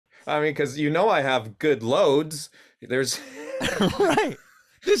I mean, because I have good loads. There's Right.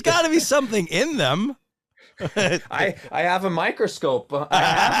 There's got to be something in them. I have a microscope.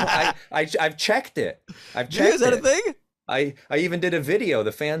 I've checked it. I've Yeah, checked is that it. a thing? I even did a video.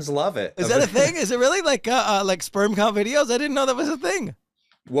 The fans love it. Is that a thing? Is it really like sperm count videos? I didn't know that was a thing.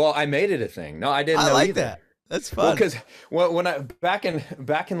 Well, I made it a thing. No, I didn't I know like either. that. That's Well, fun. because when I back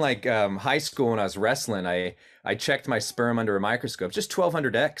in like high school when I was wrestling, I checked my sperm under a microscope, just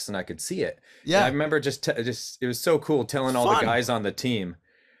 1200x, and I could see it. And I Yeah. remember just it was so cool telling It's all the fun. guys on the team.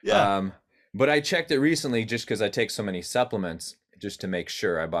 Yeah. But I checked it recently just because I take so many supplements, just to make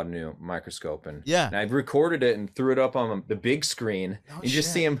sure. I bought a new microscope, Yeah. and I recorded it and threw it up on the big screen. Oh, You just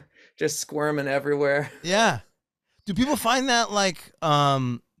shit. see him just squirming everywhere. Yeah. Do people find that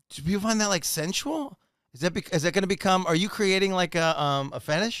sensual? Is that going to become, are you creating like a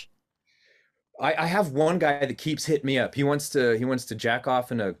fetish? I have one guy that keeps hitting me up. He wants to jack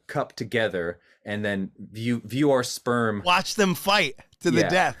off in a cup together and then view our sperm. Watch them fight to the Yeah.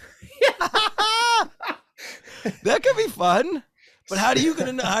 death. That could be fun. But how are you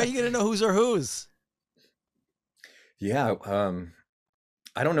going to know whose or whose? Yeah,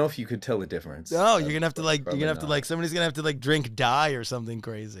 I don't know if you could tell the difference. No, you're going to have to Probably not. somebody's going to have to drink dye or something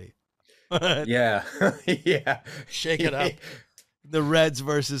crazy. Yeah. Yeah. Shake it up. The Reds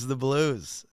versus the Blues.